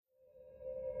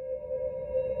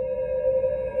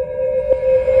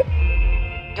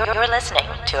You're listening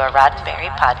to a Roddenberry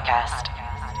podcast.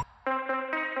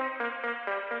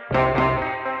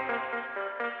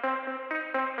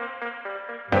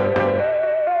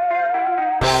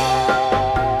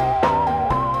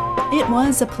 It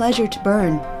was a pleasure to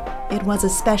burn. It was a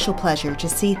special pleasure to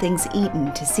see things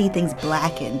eaten, to see things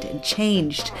blackened and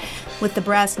changed. With the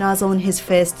brass nozzle in his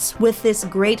fists, with this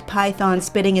great python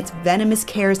spitting its venomous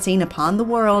kerosene upon the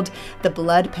world, the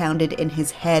blood pounded in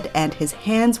his head, and his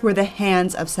hands were the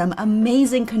hands of some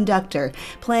amazing conductor,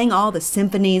 playing all the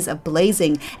symphonies of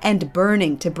blazing and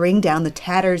burning to bring down the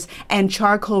tatters and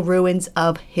charcoal ruins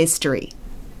of history.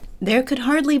 There could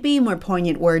hardly be more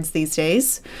poignant words these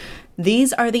days.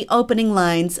 These are the opening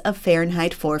lines of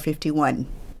Fahrenheit 451.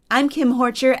 I'm Kim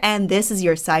Horcher, and this is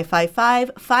your Sci-Fi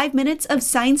 5 minutes of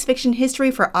science fiction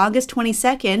history for August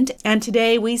 22nd, and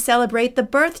today we celebrate the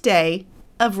birthday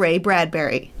of Ray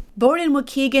Bradbury. Born in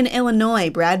Waukegan, Illinois,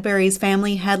 Bradbury's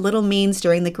family had little means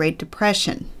during the Great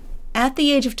Depression. At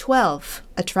the age of 12,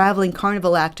 a traveling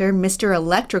carnival actor, Mr.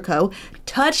 Electrico,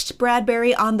 touched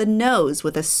Bradbury on the nose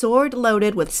with a sword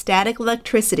loaded with static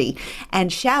electricity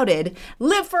and shouted,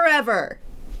 "Live forever!"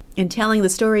 In telling the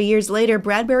story years later,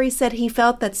 Bradbury said he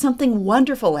felt that something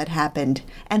wonderful had happened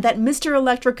and that Mr.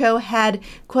 Electrico had,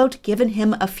 quote, given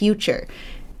him a future.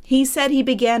 He said he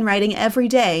began writing every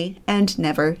day and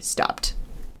never stopped.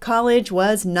 College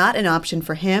was not an option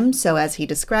for him, so as he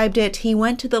described it, he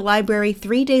went to the library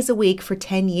 3 days a week for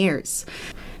 10 years.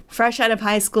 Fresh out of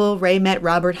high school, Ray met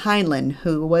Robert Heinlein,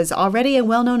 who was already a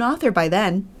well-known author by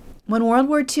then. When World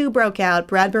War II broke out,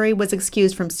 Bradbury was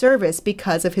excused from service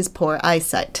because of his poor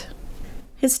eyesight.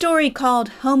 His story, called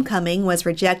Homecoming, was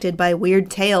rejected by Weird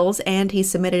Tales, and he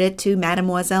submitted it to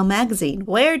Mademoiselle magazine,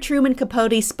 where Truman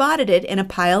Capote spotted it in a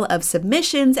pile of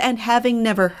submissions, and having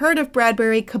never heard of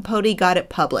Bradbury, Capote got it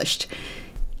published.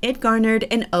 It garnered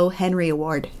an O. Henry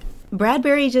Award.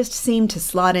 Bradbury just seemed to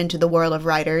slot into the world of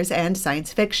writers and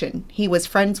science fiction. He was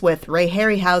friends with Ray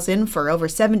Harryhausen for over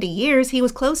 70 years. He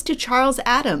was close to Charles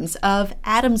Addams of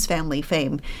Addams Family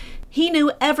fame. He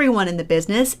knew everyone in the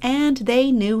business, and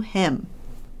they knew him.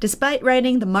 Despite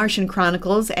writing The Martian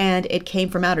Chronicles and It Came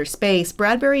from Outer Space,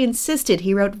 Bradbury insisted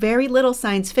he wrote very little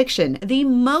science fiction, the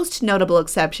most notable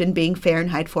exception being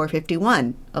Fahrenheit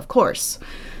 451, of course.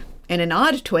 In an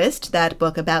odd twist, that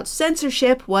book about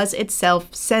censorship was itself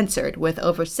censored, with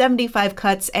over 75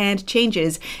 cuts and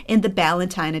changes in the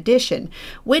Ballantine edition,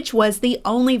 which was the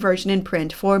only version in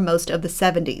print for most of the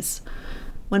 70s.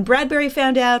 When Bradbury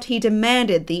found out, he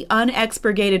demanded the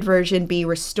unexpurgated version be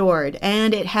restored,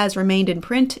 and it has remained in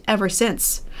print ever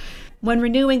since. When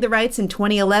renewing the rights in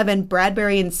 2011,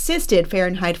 Bradbury insisted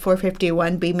Fahrenheit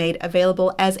 451 be made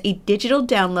available as a digital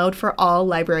download for all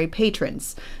library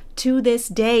patrons. To this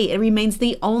day, it remains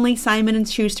the only Simon &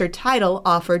 Schuster title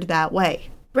offered that way.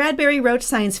 Bradbury wrote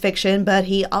science fiction, but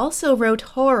he also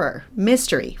wrote horror,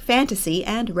 mystery, fantasy,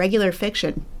 and regular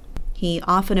fiction. He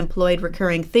often employed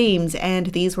recurring themes, and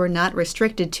these were not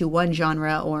restricted to one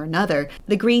genre or another.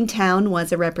 The Green Town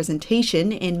was a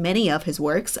representation, in many of his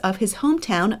works, of his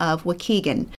hometown of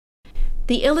Waukegan.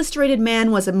 The Illustrated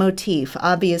Man was a motif,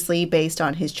 obviously based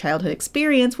on his childhood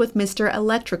experience with Mr.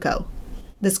 Electrico.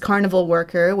 This carnival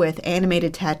worker with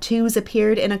animated tattoos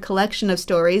appeared in a collection of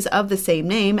stories of the same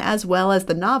name, as well as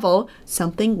the novel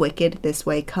Something Wicked This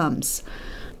Way Comes.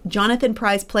 Jonathan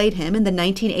Pryce played him in the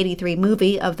 1983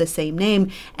 movie of the same name,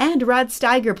 and Rod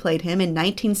Steiger played him in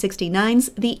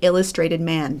 1969's The Illustrated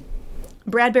Man.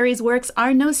 Bradbury's works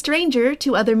are no stranger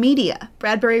to other media.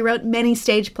 Bradbury wrote many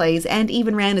stage plays and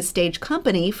even ran a stage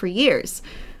company for years.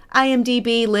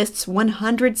 IMDb lists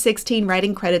 116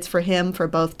 writing credits for him for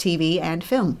both TV and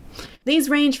film. These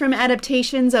range from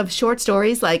adaptations of short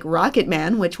stories like Rocket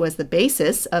Man, which was the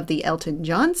basis of the Elton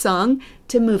John song,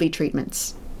 to movie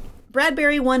treatments.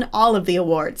 Bradbury won all of the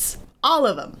awards. All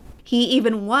of them. He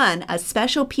even won a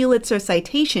special Pulitzer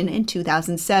citation in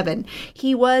 2007.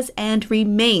 He was and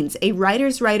remains a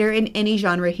writer's writer in any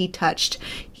genre he touched.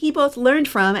 He both learned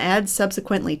from and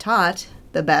subsequently taught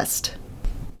the best.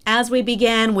 As we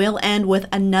began, we'll end with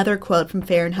another quote from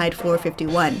Fahrenheit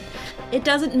 451. It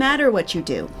doesn't matter what you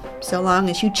do, so long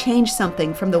as you change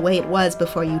something from the way it was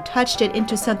before you touched it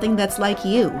into something that's like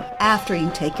you after you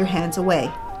take your hands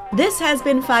away. This has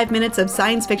been 5 minutes of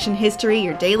science fiction history,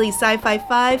 your daily Sci-Fi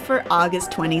 5 for August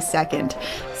 22nd.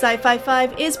 Sci-Fi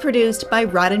 5 is produced by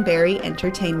Roddenberry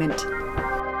Entertainment.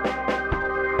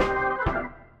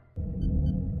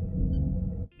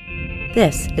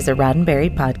 This is a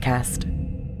Roddenberry podcast.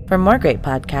 For more great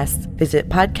podcasts, visit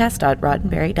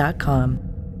podcast.roddenberry.com.